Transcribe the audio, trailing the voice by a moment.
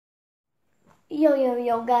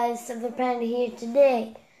Yo guys, Silver Panda here.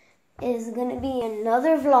 Today is gonna be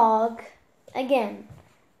another vlog again.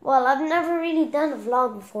 Well, I've never really done a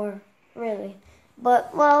vlog before, really.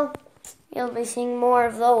 But, well, you'll be seeing more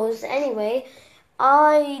of those. Anyway,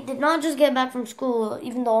 I did not just get back from school,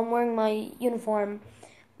 even though I'm wearing my uniform.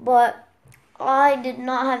 But I did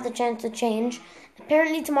not have the chance to change.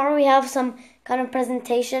 Apparently tomorrow we have some kind of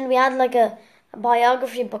presentation. We had like a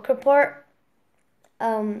biography book report.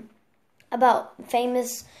 About a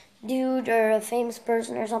famous dude or a famous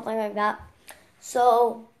person or something like that.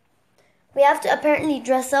 So we have to apparently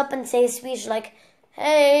dress up and say a speech like,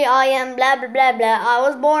 "Hey, I am blah blah blah blah. I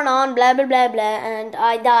was born on blah blah blah blah, and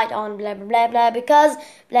I died on blah blah blah blah because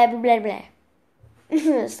blah blah blah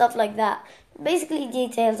blah." Stuff like that. Basically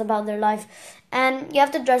details about their life, and you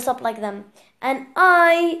have to dress up like them. And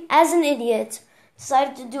I, as an idiot,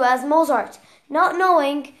 decided to do as Mozart, not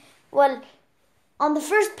knowing, well, on the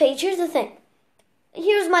first page, here's the thing.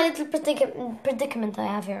 Here's my little predicament I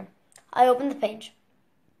have here. I open the page.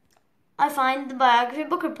 I find the biography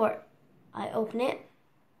book report. I open it.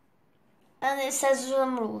 And it says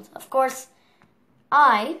some rules. Of course,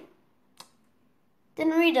 I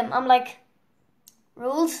didn't read them. I'm like,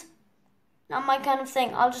 rules? Not my kind of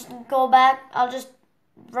thing. I'll just go back. I'll just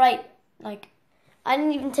write. Like, I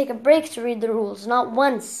didn't even take a break to read the rules. Not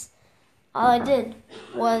once. All I did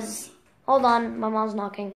was... Hold on, my mom's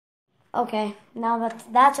knocking. Okay, now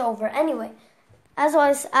that's over. Anyway, as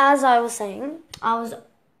I was saying, I was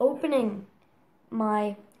opening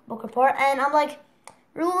my book report and I'm like,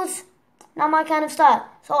 rules, not my kind of style.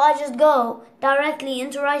 So I just go directly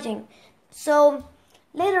into writing. So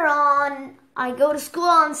later on, I go to school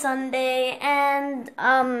on Sunday and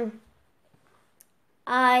I'm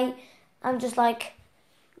just like,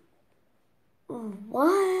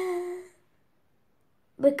 what?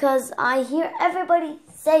 Because I hear everybody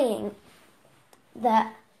saying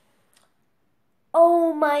that,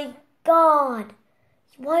 "Oh my God,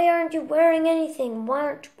 why aren't you wearing anything? Why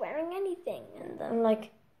aren't you wearing anything?" And I'm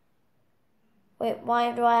like, wait,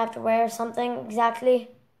 why do I have to wear something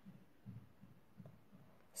exactly?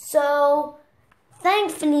 So,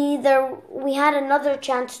 thankfully, we had another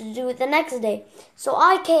chance to do it the next day. So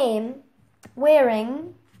I came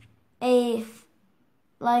wearing a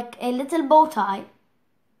little bow tie.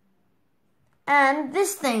 And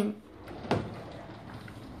this thing.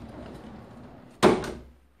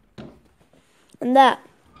 And that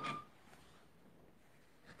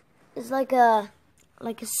is like a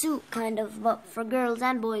suit kind of, but for girls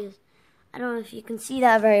and boys. I don't know if you can see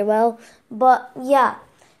that very well, but yeah,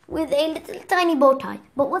 with a little tiny bow tie.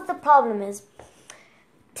 But what the problem is,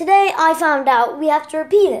 today I found out we have to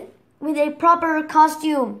repeat it with a proper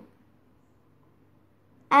costume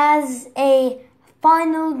as a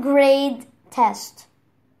final grade test.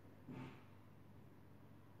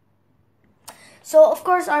 So of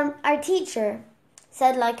course our teacher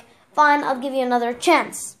said like, fine, I'll give you another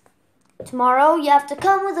chance. Tomorrow you have to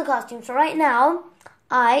come with a costume. So right now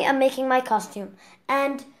I am making my costume,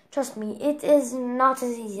 and trust me, it is not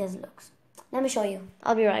as easy as it looks. Let me show you.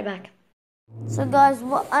 I'll be right back. So guys,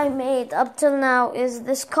 what I made up till now is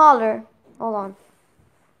this collar. Hold on.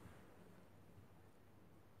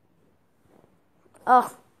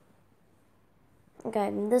 Ugh.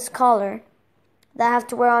 Okay, this collar that I have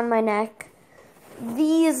to wear on my neck.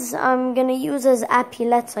 These I'm gonna use as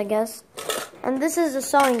epaulets, I guess. And this is a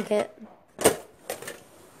sewing kit.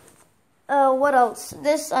 What else?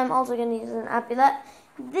 This I'm also gonna use as an epaulette.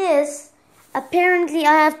 This, apparently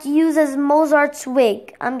I have to use as Mozart's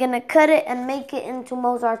wig. I'm gonna cut it and make it into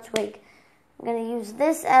Mozart's wig. I'm gonna use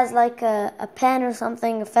this as like a pen or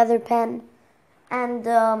something, a feather pen. And,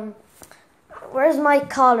 where's my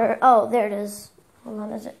collar? Oh, there it is. Hold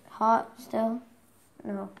on, is it hot still?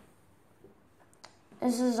 No.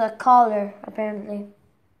 This is a collar, apparently.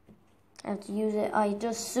 I have to use it. I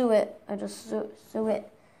just sew it. I just sew it.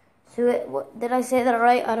 Sew it. What, did I say that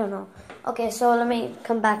right? I don't know. Okay, so let me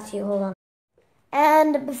come back to you. Hold on.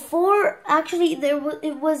 And before, actually,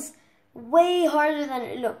 it was way harder than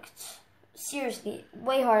it looked. Seriously,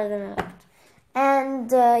 way harder than it looked.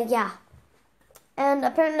 And, yeah. And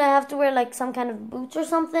apparently I have to wear like some kind of boots or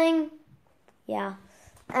something. Yeah.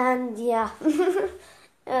 And yeah.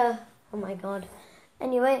 Oh my God.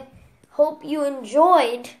 Anyway, hope you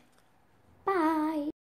enjoyed. Bye.